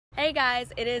Hey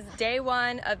guys, it is day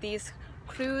one of these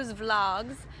cruise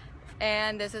vlogs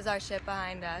and this is our ship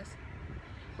behind us.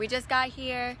 We just got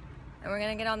here and we're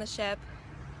gonna get on the ship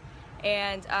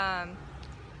and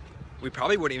we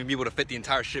probably wouldn't even be able to fit the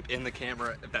entire ship in the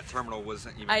camera if that terminal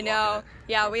wasn't even I know,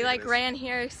 yeah, we like ran ran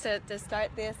here to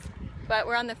start this, but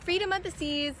we're on the Freedom of the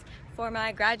Seas for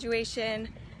my graduation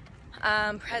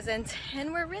present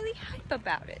and we're really hype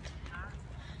about it.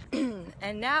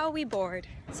 And now we board.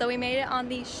 So we made it on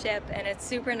the ship and it's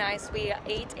super nice. We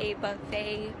ate a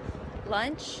buffet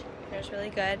lunch. It was really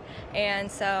good. And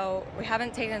so we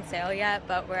haven't taken sail yet,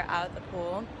 but we're out at the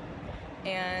pool.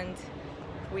 And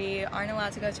we aren't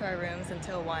allowed to go to our rooms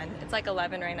until 1. It's like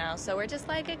 11 right now. So we're just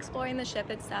like exploring the ship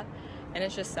and stuff. And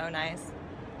it's just so nice.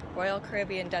 Royal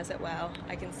Caribbean does it well.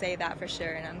 I can say that for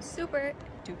sure. And I'm super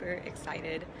duper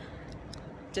excited.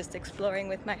 Just exploring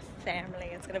with my family.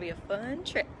 It's gonna be a fun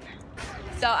trip.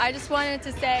 So I just wanted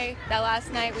to say that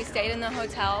last night we stayed in the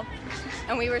hotel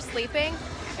and we were sleeping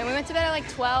and we went to bed at like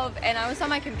 12 and I was on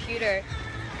my computer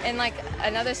in like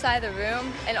another side of the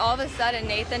room and all of a sudden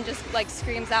Nathan just like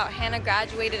screams out, Hannah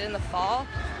graduated in the fall.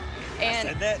 And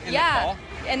I said that? In the fall?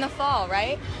 Yeah, in the fall,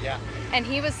 right? Yeah. And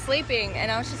he was sleeping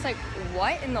and I was just like,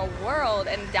 what in the world?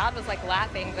 And Dad was like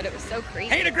laughing, but it was so crazy.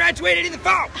 Hannah graduated in the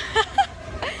fall!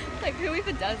 Like, who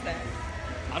even does that?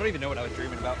 I don't even know what I was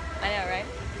dreaming about. I know, right?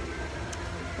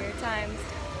 Weird times.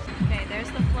 Okay, there's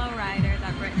the flow rider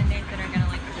that Britton and Nathan are gonna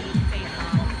like deep face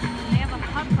on. And they have a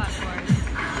putt-putt course.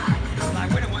 I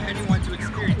wouldn't want anyone to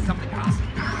experience something awesome.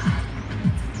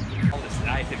 All this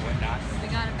knife and whatnot.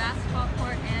 We got a basketball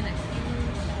court and a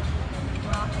huge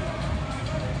rock wall.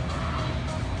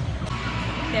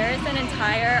 There is an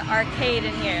entire arcade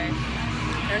in here.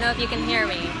 I don't know if you can hear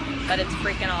me, but it's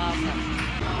freaking awesome.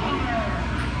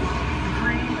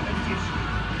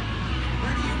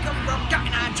 Where do you come from,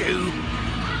 Cotton Eye Joe?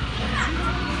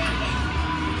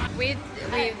 We've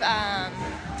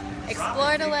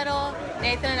explored a little.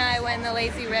 Nathan and I went in the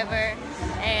lazy river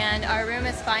and our room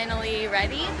is finally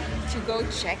ready to go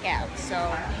check out.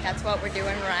 So that's what we're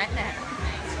doing right now.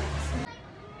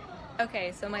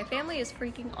 Okay, so my family is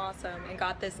freaking awesome and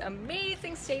got this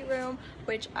amazing stateroom,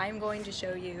 which I'm going to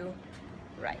show you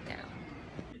right now.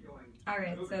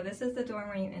 Alright, so this is the dorm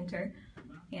where you enter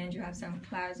and you have some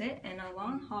closet and a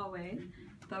long hallway,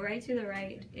 but right to the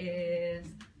right is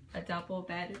a double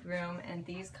bedded room and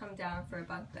these come down for a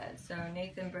bunk bed. So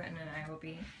Nathan, Britton, and I will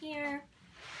be here.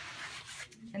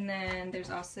 And then there's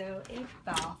also a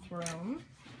bathroom,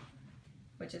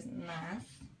 which is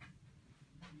nice.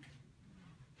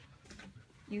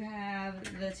 You have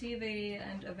the TV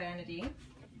and a vanity.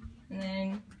 And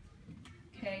then,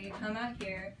 okay, you come out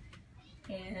here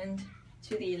and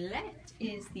to the left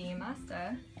is the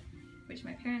master, which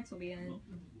my parents will be in.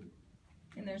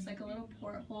 And there's like a little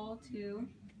porthole too.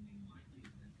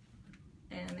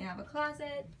 And they have a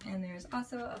closet, and there's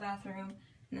also a bathroom.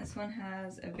 And this one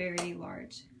has a very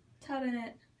large tub in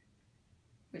it,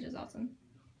 which is awesome.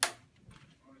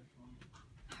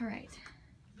 Alright.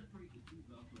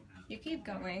 You keep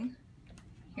going.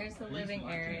 Here's the living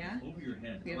area.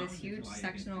 We have this huge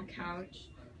sectional couch,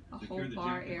 a whole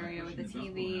bar area with a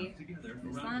TV,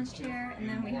 this lounge chair, and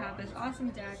then we have this awesome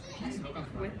deck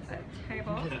with a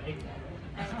table.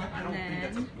 And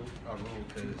then,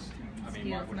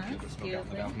 excuse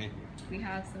me, we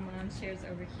have some lounge chairs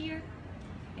over here,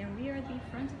 and we are the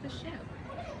front of the ship.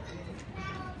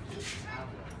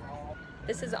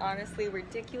 This is honestly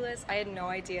ridiculous. I had no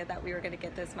idea that we were going to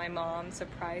get this. My mom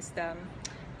surprised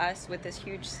us with this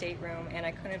huge stateroom, and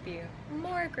I couldn't be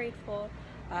more grateful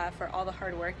for all the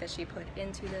hard work that she put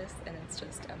into this, and it's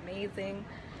just amazing,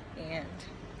 and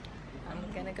I'm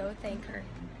gonna go thank her.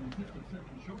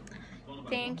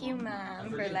 Thank you,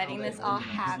 Mom, for letting this all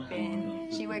happen.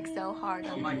 She worked so hard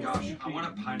on this. Oh my gosh, I want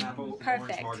a pineapple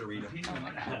orange margarita. Oh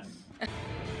my gosh.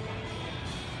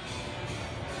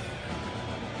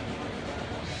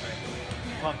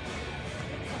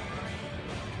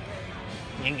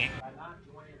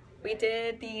 We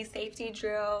did the safety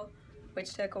drill,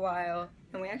 which took a while,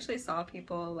 and we actually saw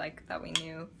people like that we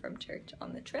knew from church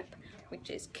on the trip, which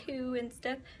is cool and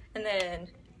stuff. And then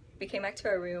we came back to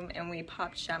our room and we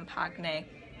popped champagne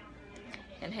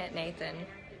and hit Nathan,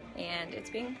 and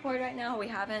it's being poured right now. We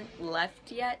haven't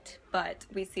left yet, but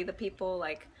we see the people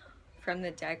like from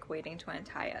the deck waiting to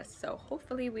untie us, so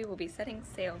hopefully we will be setting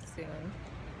sail soon.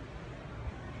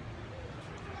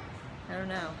 I don't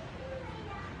know.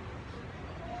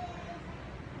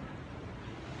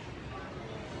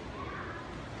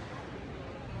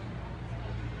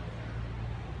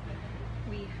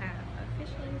 We have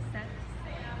officially set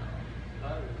sail.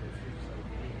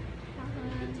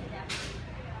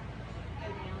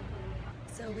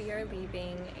 So we are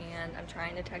leaving and I'm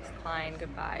trying to text Klein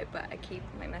goodbye, but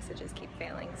my messages keep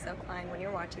failing. So Klein, when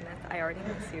you're watching this, I already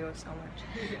miss you so much.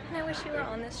 And I wish you were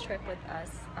on this trip with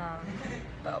us.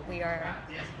 But we are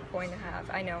going to have,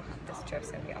 I know this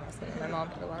trip's going to be awesome. My mom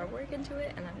put a lot of work into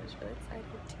it and I'm just really excited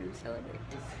to celebrate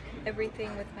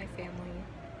everything with my family.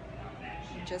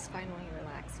 And just finally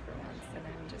relax for once. And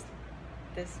I'm just,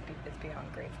 it's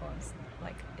beyond grateful. It's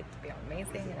beyond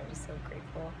amazing and I'm just so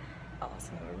grateful.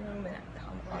 Awesome of a room and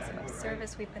how awesome of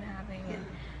service we've been having, and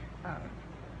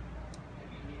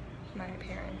my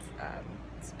parents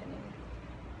spending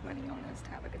money on us to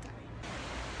have a good time.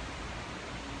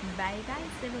 Bye bye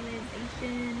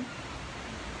civilization,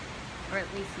 or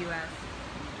at least US.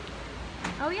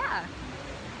 Oh yeah,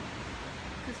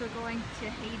 because we're going to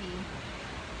Haiti.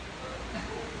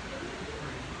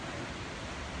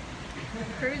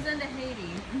 Cruising to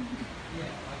Haiti.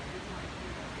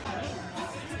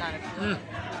 It's not a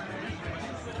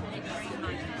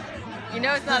You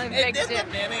know it's not a big deal.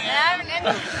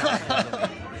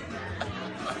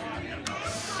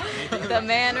 The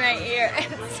man right here.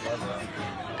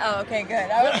 Oh, okay,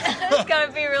 good. I was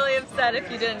gonna be really upset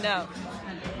if you didn't know.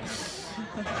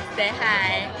 Say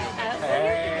hi.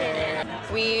 Hey.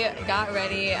 We got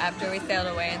ready after we sailed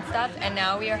away and stuff, and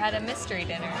now we are at a mystery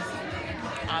dinner.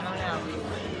 I don't know.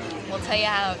 We'll tell you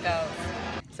how it goes.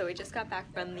 So we just got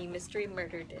back from the mystery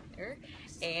murder dinner,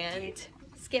 and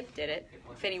Skip did it,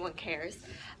 if anyone cares.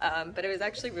 But it was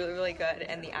actually really, really good,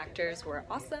 and the actors were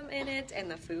awesome in it, and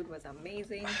the food was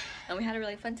amazing, and we had a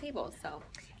really fun table, so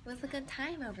it was a good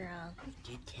time overall.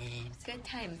 Good times. Good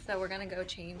times. So we're gonna go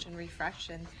change and refresh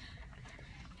and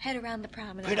head around the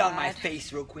promenade. Put on my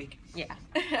face real quick. Yeah,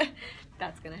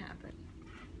 that's gonna happen.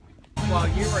 While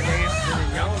you were dancing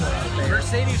and young up there,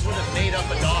 Mercedes would have made up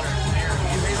a daughter there.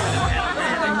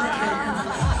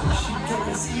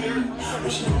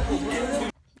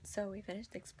 So we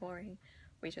finished exploring.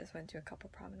 We just went to a couple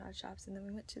promenade shops and then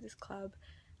we went to this club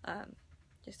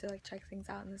just to like check things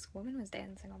out, and this woman was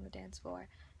dancing on the dance floor.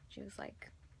 She was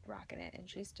like rocking it, and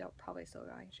she's probably still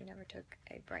going. She never took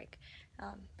a break.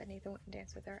 But Nathan went and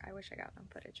danced with her. I wish I got on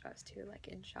footage. I was too like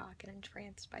in shock and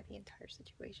entranced by the entire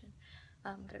situation.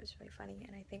 But it was really funny,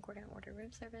 and I think we're gonna order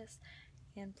room service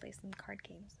and play some card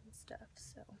games and stuff.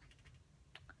 So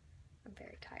I'm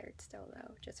very tired still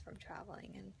though, just from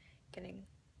traveling and getting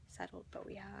settled, but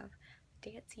we have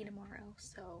day at sea tomorrow,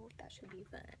 so that should be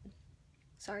fun.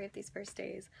 Sorry if these first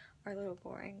days are a little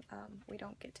boring. We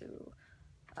don't get to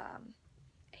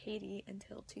Haiti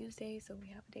until Tuesday, so we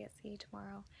have a day at sea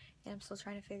tomorrow, and I'm still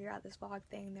trying to figure out this vlog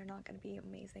thing. They're not going to be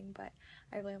amazing, but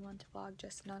I really want to vlog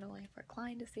just not only for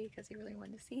Klein to see, because he really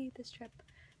wanted to see this trip,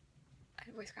 I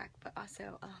voice crack, but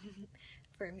also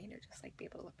for me to just like be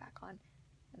able to look back on,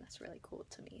 and that's really cool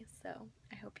to me. So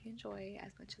I hope you enjoy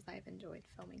as much as I've enjoyed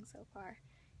filming so far,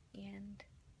 and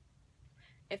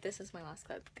if this is my last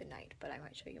clip, good night, but I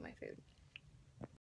might show you my food.